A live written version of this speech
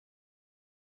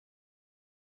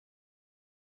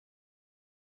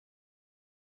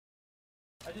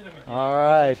All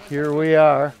right, here we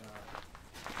are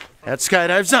at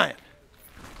Skydive Zion.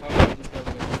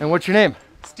 And what's your name?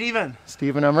 Steven.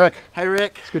 Steven, I'm Rick. Hi,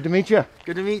 Rick. It's good to meet you.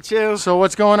 Good to meet you. So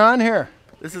what's going on here?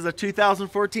 This is a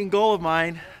 2014 goal of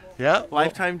mine. Yeah.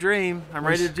 Lifetime dream. I'm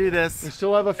ready to do this. We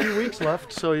still have a few weeks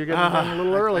left, so you're getting done a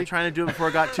little early. I'm trying to do it before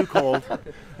it got too cold.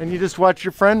 And you just watched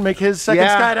your friend make his second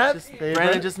skydive?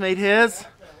 Brandon just made his.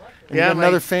 And you got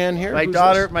another fan here?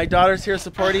 My daughter's here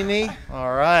supporting me.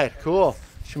 All right, cool.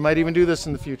 She might even do this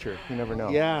in the future. You never know.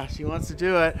 Yeah, she wants to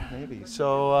do it. Maybe.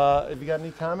 So have you got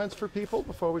any comments for people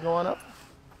before we go on up?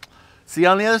 See you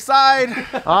on the other side.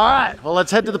 All right, well, let's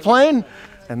head to the plane,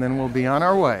 and then we'll be on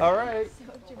our way. All right.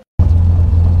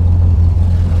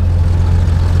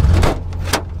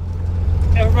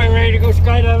 Everybody ready to go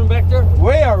skydiving back there?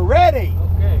 We are ready.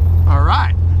 Okay. All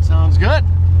right, sounds good.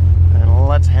 And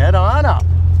let's head on up.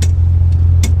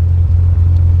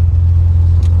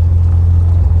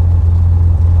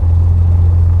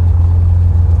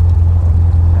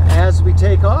 As we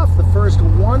take off the first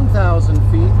 1,000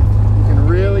 feet, you can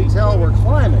really tell we're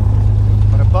climbing.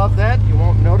 But above that, you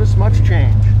won't notice much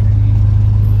change.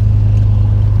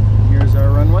 Here's our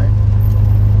runway.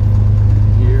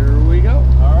 Here we go.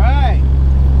 All right.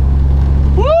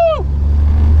 Woo!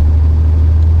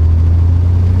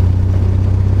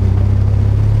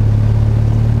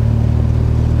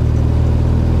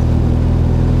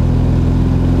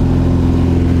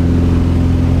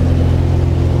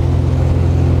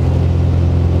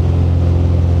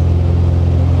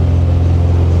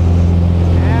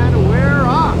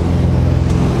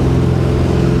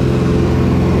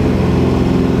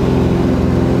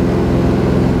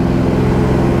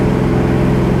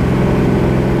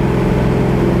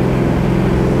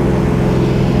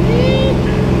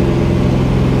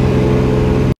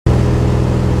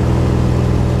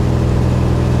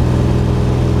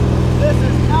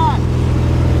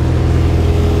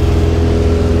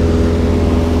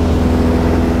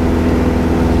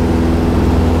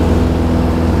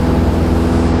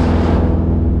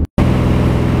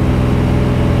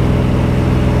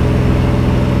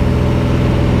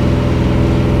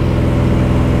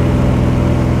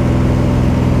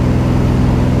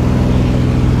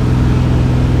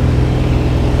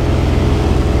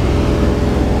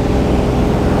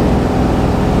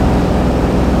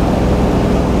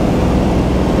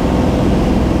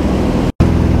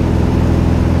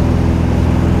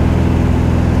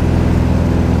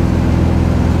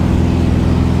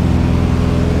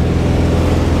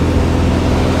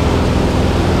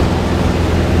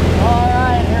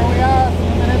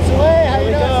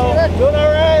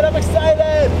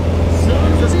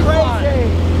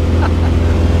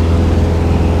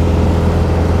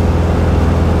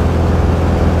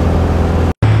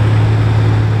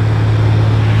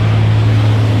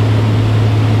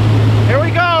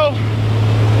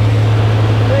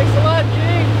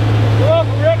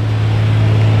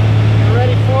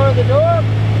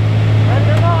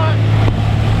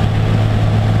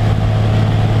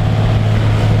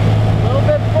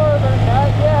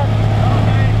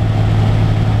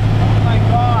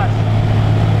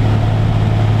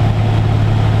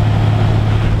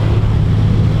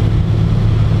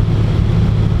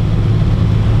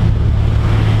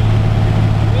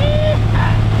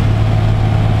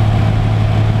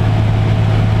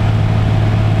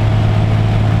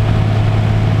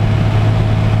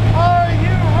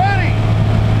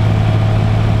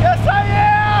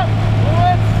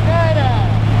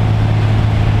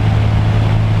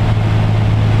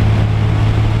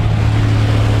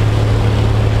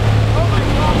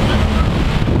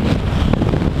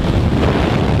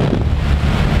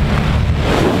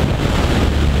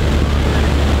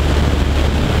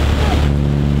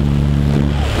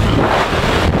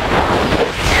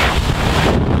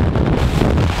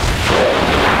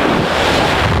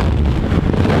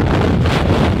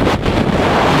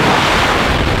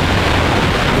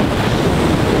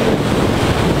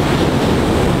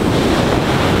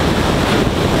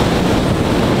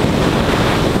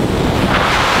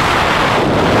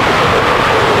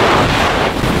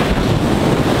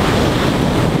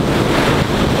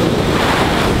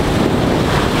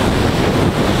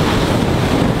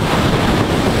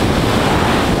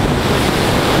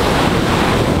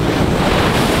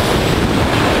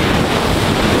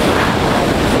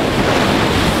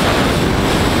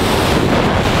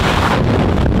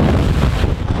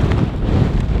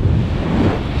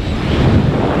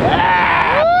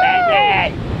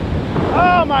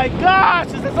 my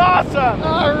gosh, this is awesome!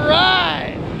 All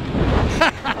right!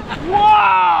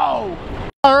 Whoa!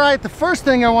 All right, the first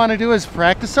thing I want to do is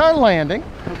practice our landing.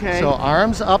 Okay. So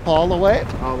arms up all the way.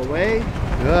 All the way.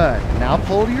 Good. Now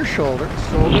pull to your shoulders.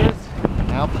 Shoulders.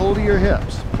 Now pull to your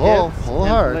hips. Pull. Hips, Pull and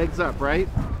hard. Legs up, right?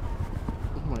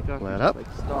 Oh my gosh. Let up. Like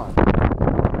stop.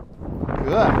 Good.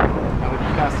 Now we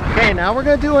can pass it. Okay, now we're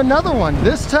going to do another one.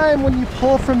 This time when you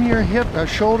pull from your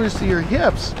shoulders to your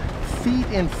hips, feet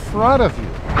in front of you.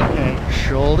 Okay.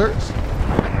 Shoulders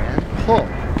and pull.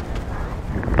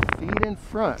 Feet in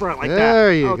front. Front like that.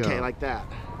 There you go. Okay, like that.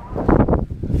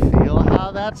 Feel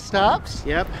how that stops?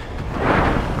 Yep.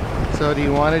 So do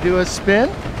you want to do a spin?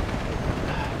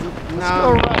 Let's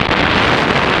go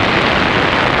right.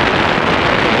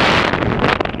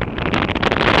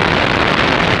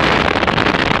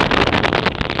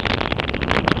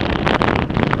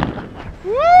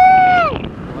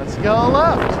 Woo! Let's go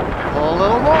left. Pull a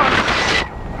little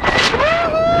more.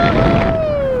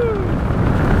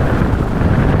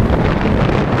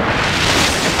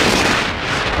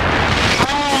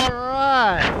 All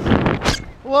right.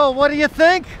 Well, what do you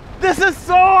think? This is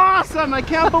so awesome! I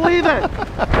can't believe it!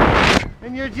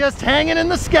 And you're just hanging in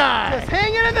the sky. Just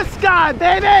hanging in the sky,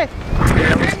 baby!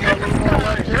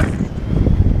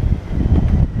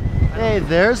 Hey,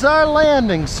 there's our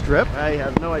landing strip. I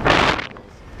have no idea.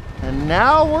 And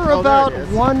now we're Oh, about there it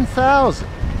is. 1,000.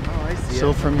 Oh, I see So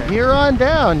it. from Okay. here on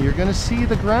down, you're going to see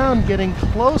the ground getting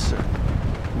closer.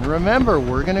 And remember,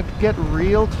 we're going to get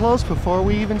real close before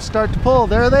we even start to pull.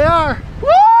 There they are. Woo!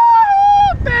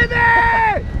 Baby!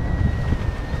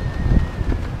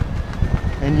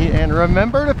 And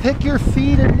remember to pick your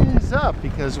feet and knees up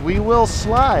because we will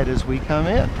slide as we come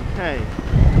in. Okay.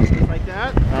 Just like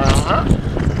that? Uh-huh.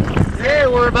 Hey,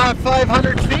 we're about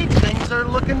 500 feet. Things are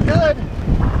looking good.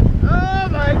 Oh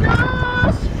my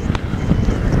gosh!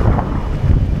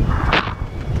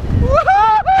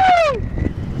 Woohoo!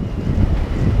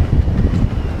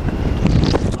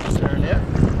 Turn it.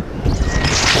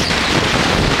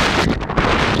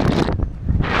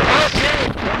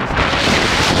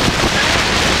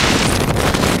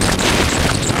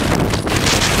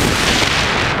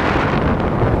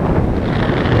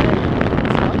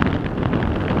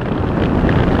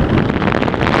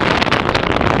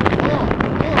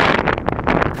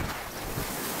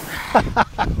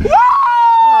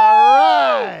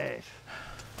 All right.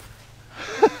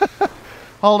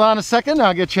 Hold on a second,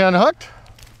 I'll get you unhooked.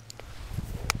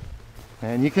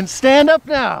 And you can stand up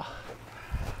now.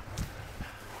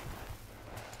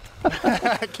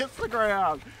 Kiss the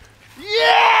ground.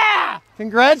 Yeah!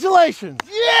 Congratulations.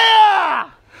 Yeah!